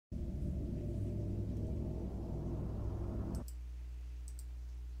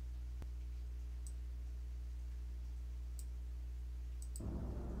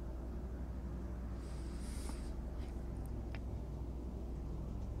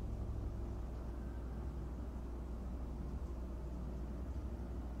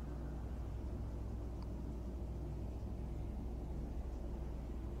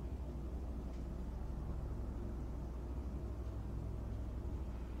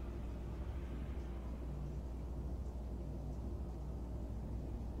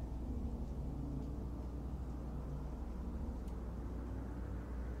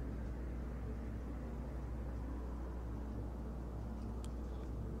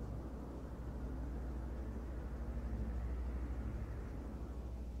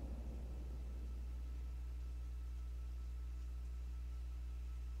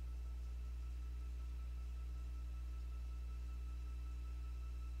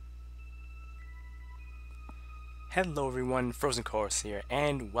Hello everyone, FrozenColress here,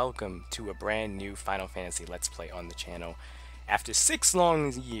 and welcome to a brand new Final Fantasy Let's Play on the channel. After 6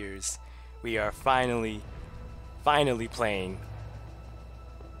 long years, we are finally playing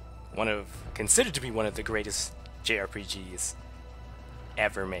considered to be one of the greatest JRPGs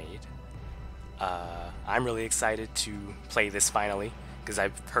ever made. I'm really excited to play this finally, because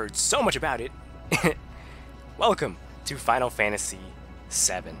I've heard so much about it. Welcome to Final Fantasy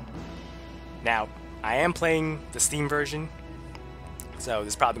VII. Now, I am playing the Steam version, so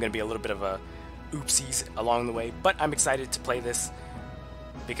there's probably going to be a little bit of a oopsies along the way, but I'm excited to play this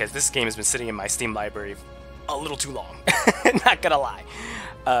because this game has been sitting in my Steam library a little too long, not gonna lie.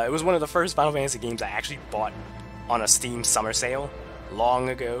 It was one of the first Final Fantasy games I actually bought on a Steam summer sale long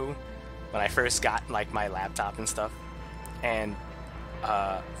ago when I first got like my laptop and stuff. And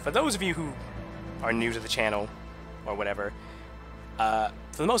for those of you who are new to the channel or whatever, for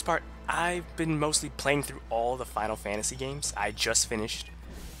the most part, I've been mostly playing through all the Final Fantasy games. I just finished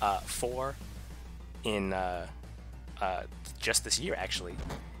 4 in just this year, actually.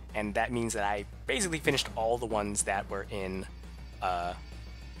 And that means that I basically finished all the ones that were in, that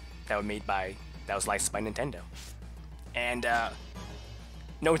was licensed by Nintendo. And,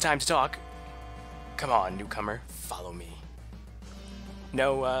 no time to talk. Come on, newcomer, follow me.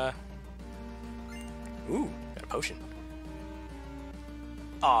 No, ooh, got a potion.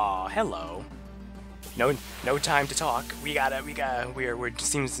 Aw, hello. No time to talk. It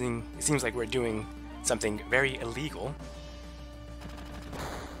seems like we're doing something very illegal.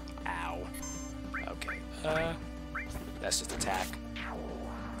 Ow. Okay, let's just attack.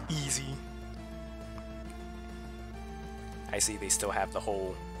 Easy. I see they still have the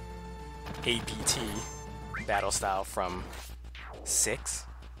whole APT battle style from 6.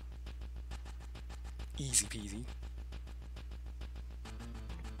 Easy peasy.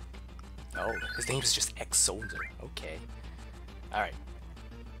 Oh, his name is just X-Soldier. Okay. Alright.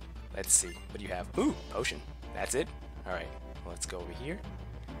 Let's see. What do you have? Ooh, potion. That's it? Alright. Let's go over here.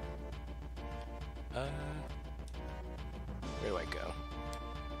 Where do I go?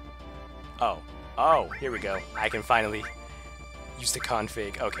 Oh, here we go. I can finally use the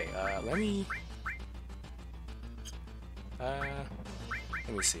config. Okay, let me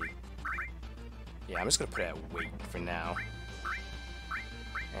see. Yeah, I'm just gonna put it at wait for now.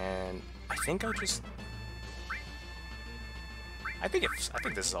 And I think I'll just... I think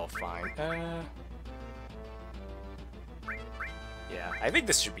this is all fine. Yeah, I think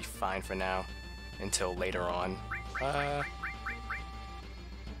this should be fine for now. Until later on. No.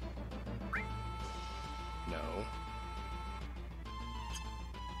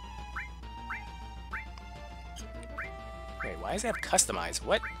 Wait, why does it have customize?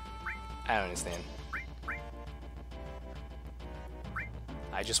 What? I don't understand.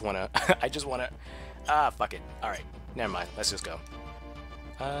 I just wanna... fuck it. Alright, never mind. Let's just go.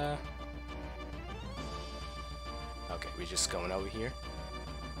 Okay, we're just going over here.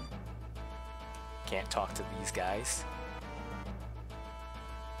 Can't talk to these guys.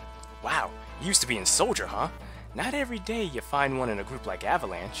 Wow, you used to be in Soldier, huh? Not every day you find one in a group like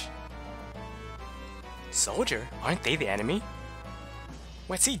Avalanche. Soldier? Aren't they the enemy?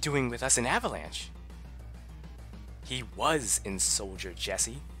 What's he doing with us in Avalanche? He was in Soldier,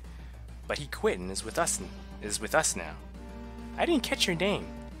 Jesse, but he quit and is with us now. I didn't catch your name.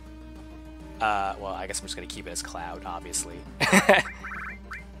 Well, I guess I'm just gonna keep it as Cloud, obviously.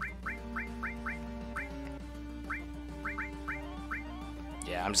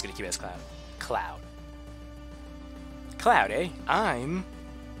 Yeah, I'm just gonna keep it as Cloud. Cloud. Cloud, eh? I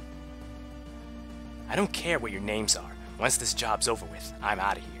don't care what your names are. Once this job's over with, I'm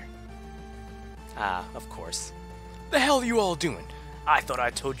out of here. Ah, of course. The hell are you all doing? I thought I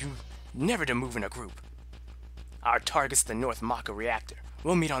told you never to move in a group. Our target's the North Maka reactor.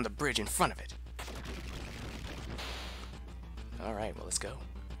 We'll meet on the bridge in front of it. Alright, well, let's go.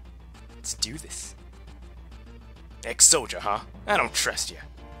 Let's do this. Ex-Soldier, huh? I don't trust you.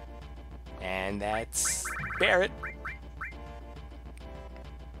 And that's Barrett.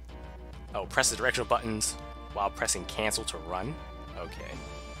 Oh, press the directional buttons while pressing cancel to run? Okay.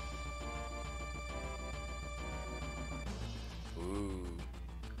 Ooh.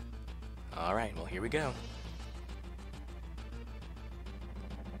 Alright, well, here we go.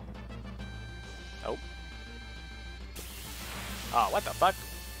 Oh. Oh, what the fuck?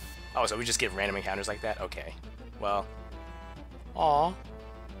 Oh, so we just get random encounters like that? Okay. Well. Aw.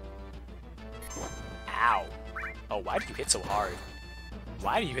 Ow. Oh, why did you hit so hard?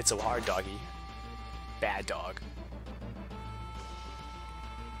 Why do you hit so hard, doggy? Bad dog.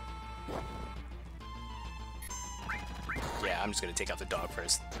 Yeah, I'm just gonna take out the dog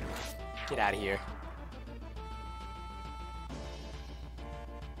first. Get out of here.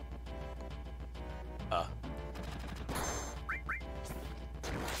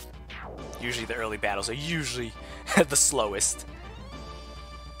 Usually the early battles are usually the slowest.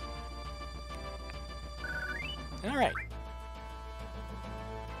 Alright.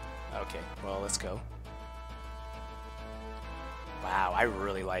 Okay, well, let's go. Wow, I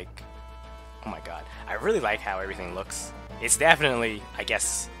really like... Oh my god. I really like how everything looks. It's definitely, I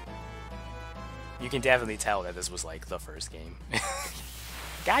guess... You can definitely tell that this was, like, the first game.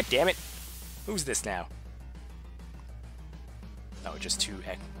 God damn it! Who's this now? Oh, just two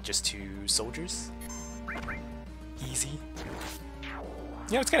soldiers? Easy.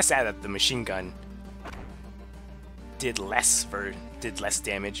 You know, it's kind of sad that the machine gun did less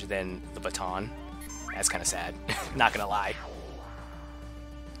damage than the baton. That's kind of sad. Not gonna lie.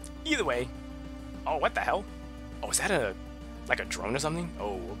 Either way. Oh, what the hell? Oh, is that like a drone or something?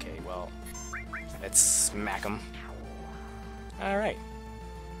 Oh, okay, well, let's smack him. Alright.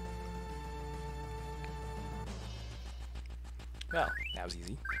 Well, that was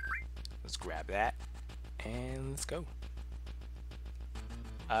easy. Let's grab that, and let's go.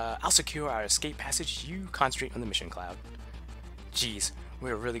 I'll secure our escape passage. You concentrate on the mission, Cloud. Jeez,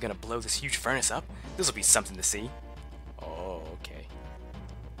 we're really gonna blow this huge furnace up? This'll be something to see. Oh, okay.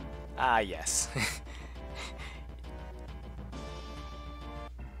 Ah, yes.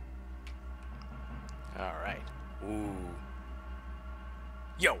 Alright. Ooh.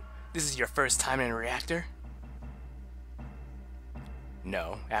 Yo, this is your first time in a reactor?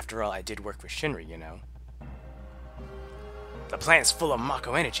 No, after all, I did work for Shinra, you know. The plant's full of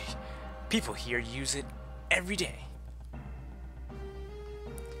Mako energy. People here use it every day.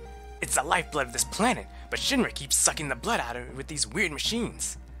 It's the lifeblood of this planet, but Shinra keeps sucking the blood out of it with these weird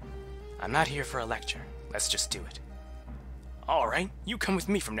machines. I'm not here for a lecture. Let's just do it. Alright, you come with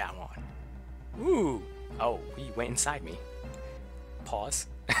me from now on. Ooh. Oh, he went inside me. Pause.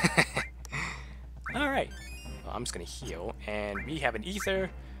 Alright. Well, I'm just gonna heal, and we have an ether.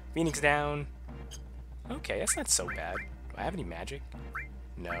 Phoenix down. Okay, that's not so bad. Do I have any magic?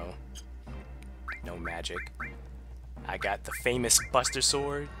 No. No magic. I got the famous Buster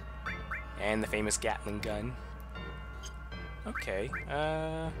Sword and the famous Gatling gun. Okay,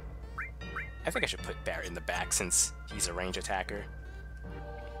 I think I should put Barret in the back since he's a range attacker.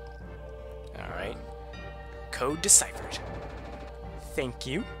 Alright. Code deciphered. Thank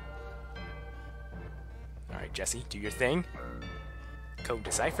you. Alright, Jesse, do your thing. Code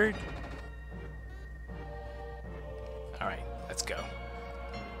deciphered. Alright, let's go.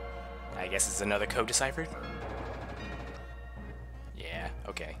 I guess it's another code deciphered? Yeah,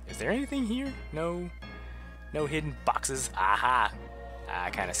 okay. Is there anything here? No hidden boxes? Aha! I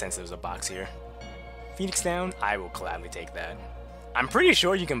kinda sense there was a box here. Phoenix down? I will gladly take that. I'm pretty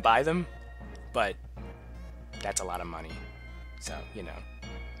sure you can buy them, but that's a lot of money. So, you know.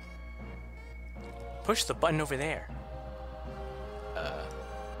 Push the button over there.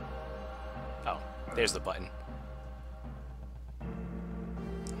 Oh, there's the button.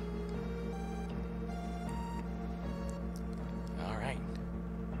 Alright.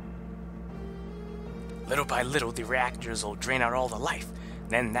 Little by little, the reactors will drain out all the life.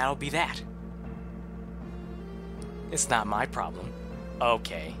 Then that'll be that. It's not my problem.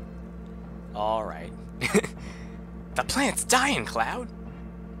 Okay. Alright. The planet's dying, Cloud!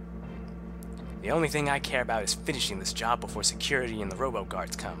 The only thing I care about is finishing this job before security and the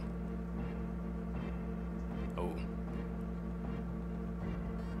robo-guards come. Oh.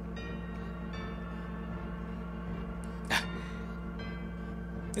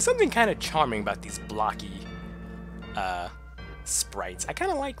 There's something kind of charming about these blocky, sprites. I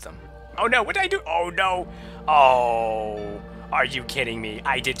kind of like them. Oh no, what did I do? Oh no! Oh! Are you kidding me?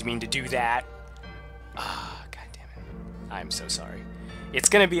 I didn't mean to do that. Ah, god damn it. I'm so sorry. It's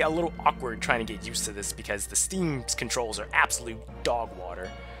gonna be a little awkward trying to get used to this because the Steam controls are absolute dog water.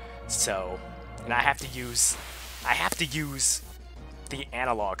 So, and I have to use the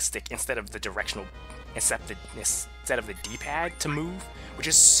analog stick instead of the directional, instead of the D-pad to move, which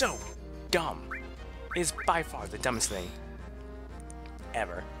is so dumb. It is by far the dumbest thing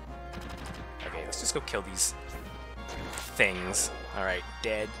ever. Okay, let's just go kill these things. All right,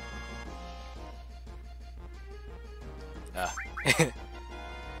 dead.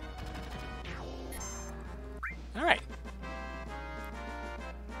 Alright.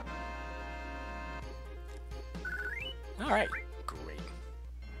 Alright, great.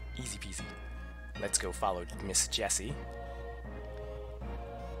 Easy peasy. Let's go follow Miss Jessie.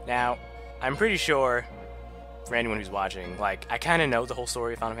 Now, I'm pretty sure, for anyone who's watching, like, I kind of know the whole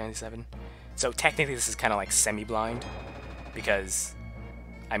story of Final Fantasy VII. So technically this is kind of like semi-blind, because,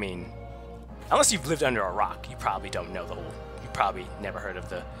 I mean, unless you've lived under a rock, you probably don't know the whole, you probably never heard of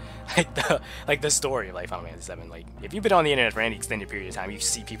the the story of like Final Fantasy VII. Like, if you've been on the internet for any extended period of time, you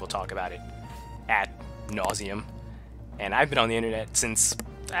see people talk about it ad nauseum. And I've been on the internet since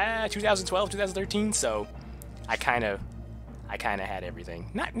 2012, 2013, so I kind of had everything.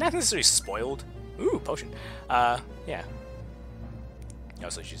 Not necessarily spoiled. Ooh, potion. Yeah.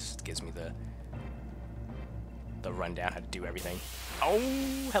 Also, she just gives me the rundown how to do everything. Oh,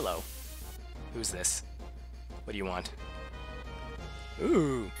 hello. Who's this? What do you want?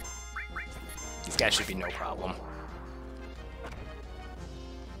 Ooh. These guys should be no problem.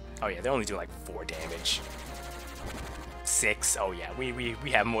 Oh yeah, they only do like 4 damage. 6. Oh yeah, we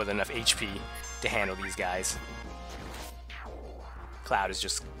have more than enough HP to handle these guys. Cloud is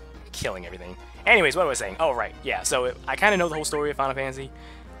just killing everything. Anyways, what was I saying? Oh right, yeah. So I kind of know the whole story of Final Fantasy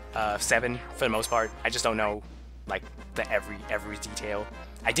VII for the most part. I just don't know like the every detail.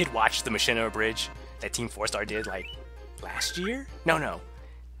 I did watch the Machinima Bridge that Team 4-Star did like last year. No,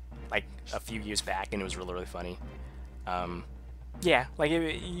 like a few years back, and it was really funny. Yeah, like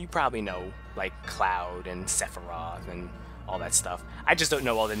you probably know like Cloud and Sephiroth and all that stuff. I just don't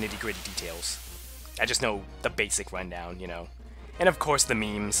know all the nitty-gritty details. I just know the basic rundown, you know. And of course the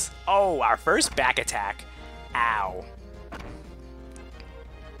memes. Oh, our first back attack. Ow.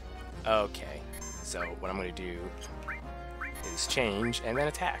 Okay, so what I'm gonna do is change and then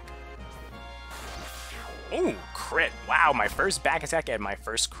attack. Ooh, crit. Wow, my first back attack and my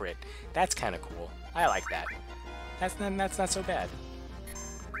first crit. That's kind of cool. I like that. That's not so bad.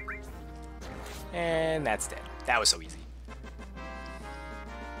 And that's dead. That was so easy.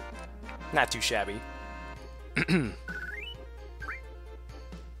 Not too shabby.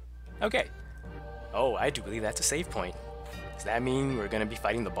 Okay. Oh, I do believe that's a save point. Does that mean we're gonna be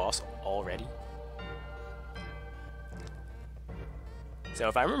fighting the boss already? So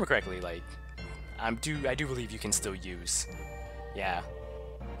if I remember correctly, like, I do believe you can still use, yeah,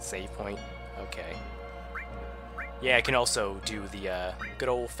 save point. Okay. Yeah, I can also do the good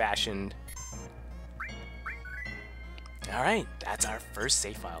old-fashioned. All right, that's our first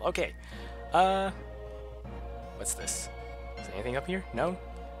save file. Okay. What's this? Is there anything up here? No?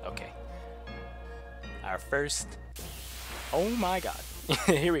 Okay. Our first. Oh my god.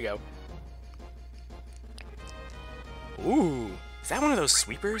 Here we go. Ooh. Is that one of those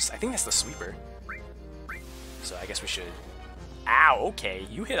sweepers? I think that's the sweeper. So I guess we should. Ow, okay.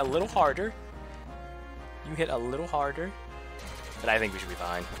 You hit a little harder. You hit a little harder. But I think we should be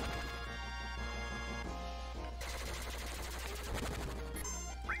fine.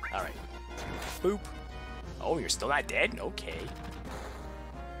 Alright. Boop. Oh, you're still not dead? Okay.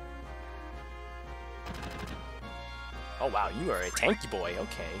 Oh wow, you are a tanky boy.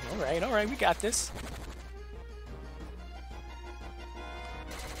 Okay. Alright, we got this.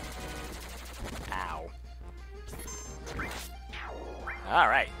 Ow.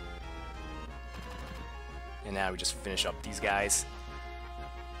 Alright. And now we just finish up these guys.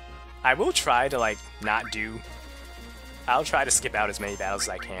 I will try to, like, not do... I'll try to skip out as many battles as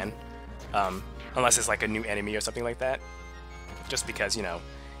I can. Unless it's, like, a new enemy or something like that. Just because, you know,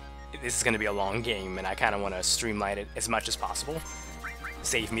 this is going to be a long game, and I kind of want to streamline it as much as possible.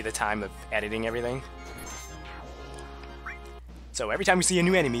 Save me the time of editing everything. So every time we see a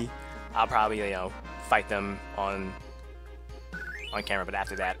new enemy, I'll probably, you know, fight them on camera, but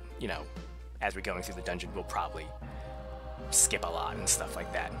after that, you know, as we're going through the dungeon, we'll probably skip a lot and stuff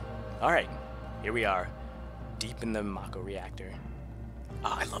like that. Alright, here we are, deep in the Mako reactor.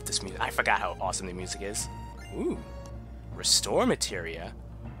 Oh, I love this music. I forgot how awesome the music is. Ooh, restore materia.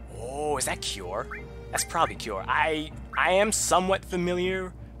 Oh, is that Cure? That's probably Cure. I am somewhat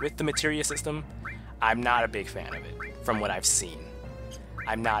familiar with the materia system. I'm not a big fan of it, from what I've seen.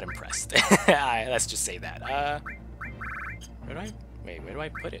 I'm not impressed. Let's just say that. Where do I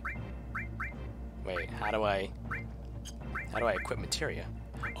put it? Wait, how do I equip materia?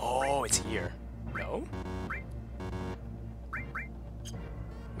 Oh, it's here. No?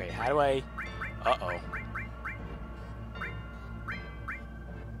 Wait, how do I... Uh-oh.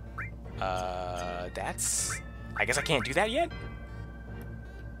 That's... I guess I can't do that yet?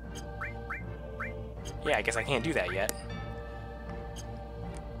 Yeah, I guess I can't do that yet.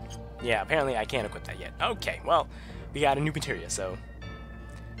 Yeah, apparently I can't equip that yet. Okay, well, we got a new materia, so...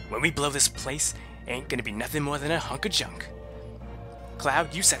 When we blow this place, ain't gonna be nothing more than a hunk of junk.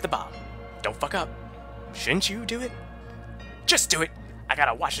 Cloud, you set the bomb. Don't fuck up. Shouldn't you do it? Just do it! I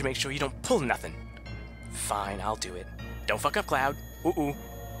gotta watch to make sure you don't pull nothing. Fine, I'll do it. Don't fuck up, Cloud. Ooh-ooh.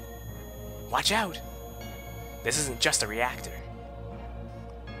 Watch out! This isn't just a reactor.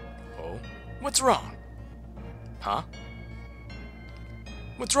 Oh? What's wrong? Huh?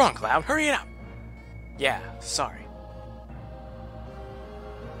 What's wrong, Cloud? Hurry it up! Yeah, sorry.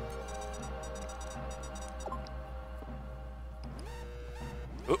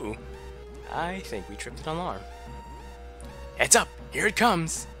 Uh-oh. I think we tripped an alarm. Heads up! Here it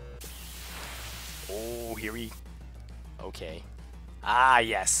comes! Oh, here we... Okay. Ah,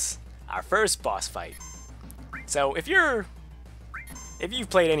 yes. Our first boss fight. So, if you've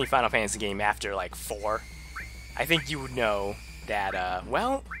played any Final Fantasy game after, like, 4, I think you would know that,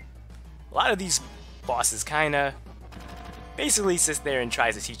 well, a lot of these bosses kinda basically sits there and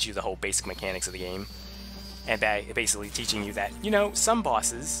tries to teach you the whole basic mechanics of the game. And basically teaching you that, you know, some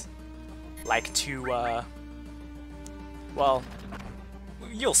bosses like to, well,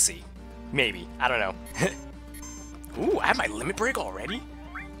 you'll see. Maybe. I don't know. Ooh, I have my limit break already?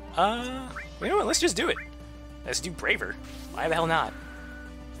 You know what? Let's just do it. Let's do Braver. Why the hell not?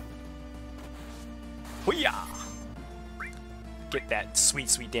 Hoo-yah! Get that sweet,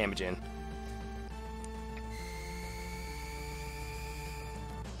 sweet damage in.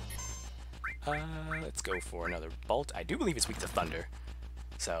 Let's go for another Bolt. I do believe it's weak to Thunder.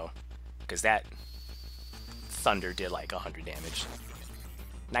 So, because that Thunder did like 100 damage.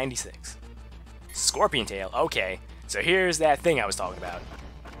 96. Scorpion Tail. Okay. So here's that thing I was talking about.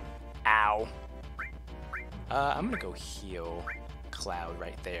 Ow. I'm gonna go heal Cloud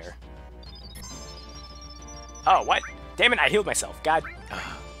right there. Oh, what? Damn it, I healed myself. God.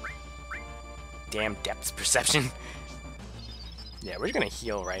 Damn depth perception. Yeah, we're gonna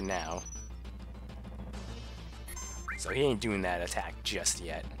heal right now. So he ain't doing that attack just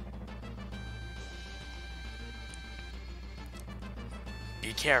yet.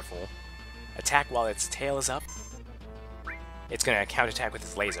 Be careful. Attack while its tail is up. It's gonna counterattack with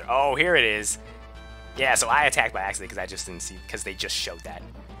its laser. Oh, here it is. Yeah, so I attacked by accident because I just didn't see, because they just showed that.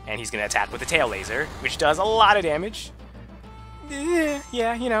 And he's gonna attack with the tail laser, which does a lot of damage.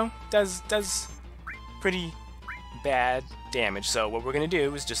 Yeah, you know, does pretty bad damage. So what we're gonna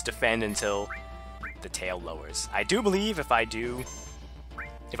do is just defend until the tail lowers. I do believe if I do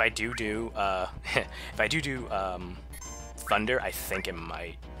Thunder, I think it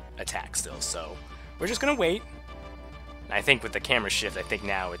might attack still. So we're just gonna wait. And I think with the camera shift, I think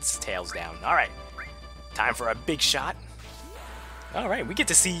now it's tails down. All right, time for a big shot. All right, we get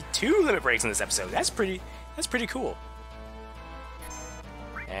to see 2 limit breaks in this episode. That's pretty cool.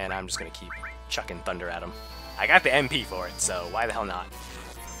 And I'm just gonna keep chucking Thunder at him. I got the MP for it, so why the hell not?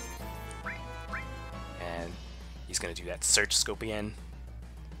 And he's gonna do that search scope again.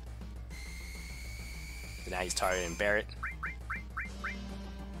 So now he's targeting Barret.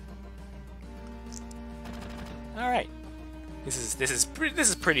 All right, this is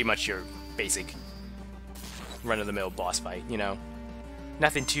pretty much your basic run-of-the-mill boss fight. You know,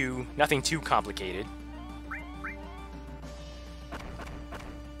 nothing too complicated.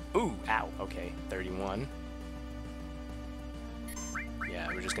 Ooh, ow. Okay, 31. Yeah,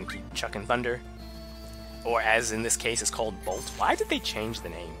 we're just gonna keep chucking Thunder. Or as in this case, it's called Bolt. Why did they change the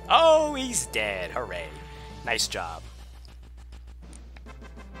name? Oh, he's dead. Hooray. Nice job.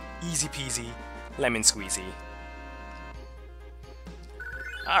 Easy peasy, lemon squeezy.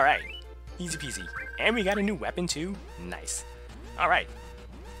 Alright. Easy peasy. And we got a new weapon too. Nice. Alright.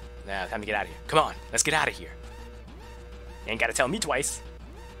 Now, time to get out of here. Come on, let's get out of here. You ain't gotta tell me twice.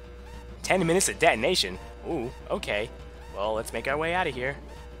 10 minutes of detonation. Ooh, okay. Well, let's make our way out of here.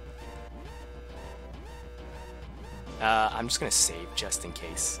 I'm just gonna save just in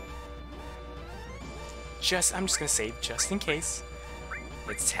case. I'm just gonna save just in case.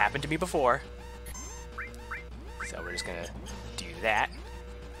 It's happened to me before. So we're just gonna do that.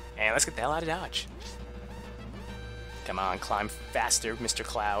 And let's get the hell out of Dodge. Come on, climb faster, Mr.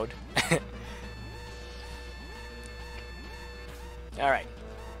 Cloud. Alright.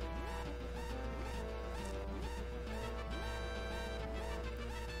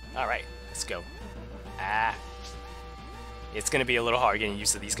 Alright, let's go. Ah. It's gonna be a little hard getting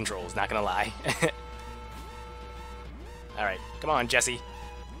used to these controls, not gonna lie. Alright, come on, Jesse.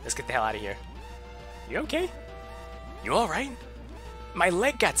 Let's get the hell out of here. You okay? You alright? My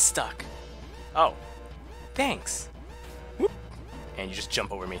leg got stuck. Oh. Thanks. Whoop. And you just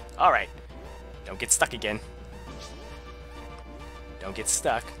jump over me. Alright. Don't get stuck again. Don't get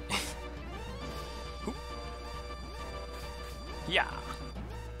stuck. Yeah.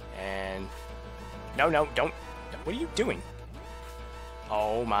 And... No, don't... What are you doing?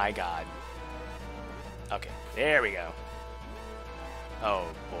 Oh my god. Okay, there we go. Oh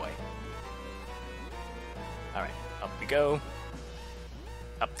boy. Alright, up we go.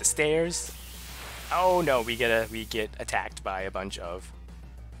 Up the stairs. Oh no, we get attacked by a bunch of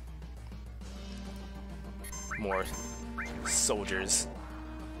more soldiers.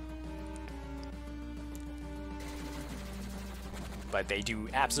 But they do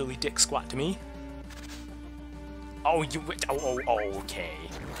absolutely dick squat to me. Oh, you... Oh, okay.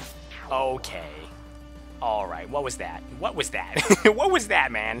 Okay. Alright, what was that? What was that? What was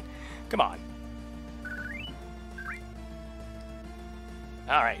that, man? Come on.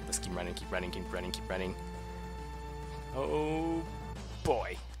 Alright, let's keep running, keep running, keep running, keep running. Oh,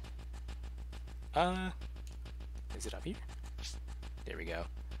 boy. Is it up here? There we go.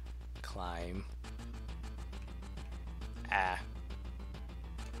 Climb.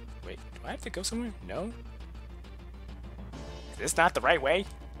 Wait, do I have to go somewhere? No? Is this not the right way?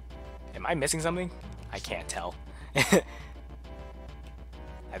 Am I missing something? I can't tell. I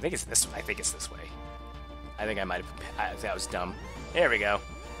think it's this. I think it's this way. I think I might have. That was dumb. There we go.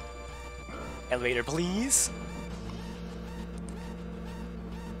 Elevator, please.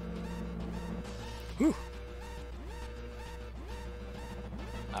 Whew.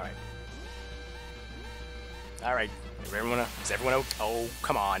 All right. All right. Is everyone okay? Oh,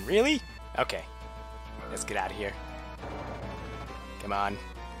 come on. Really? Okay. Let's get out of here. Come on.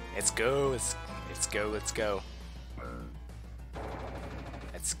 Let's go. Let's go. Let's go.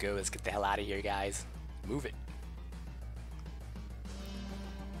 Let's go. Let's get the hell out of here, guys. Move it.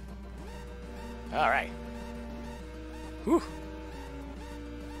 All right. Whew.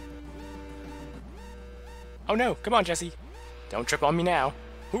 Oh no! Come on, Jesse. Don't trip on me now.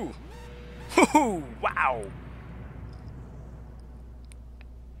 Whoo! Whoo! Wow!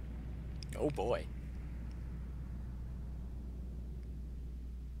 Oh boy.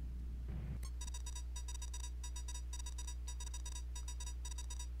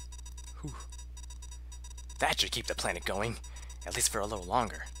 Whew. That should keep the planet going, at least for a little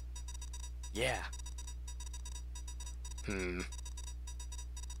longer. Yeah.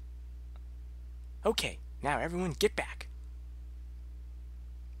 Okay, now everyone get back.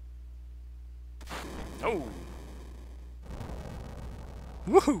 Oh.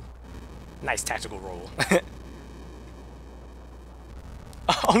 Woohoo! Nice tactical roll.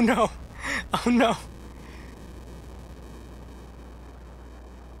 Oh no! Oh no!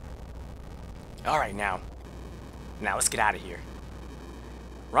 Alright, now let's get out of here.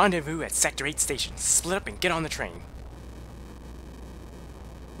 Rendezvous at Sector 8 station. Split up and get on the train.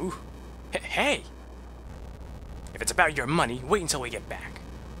 Ooh. Hey! If it's about your money, wait until we get back.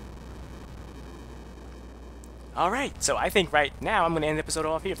 Alright, so I think right now I'm going to end the episode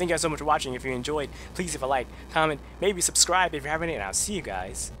off here. Thank you guys so much for watching. If you enjoyed, please leave a like, comment, maybe subscribe if you haven't, and I'll see you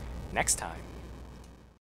guys next time.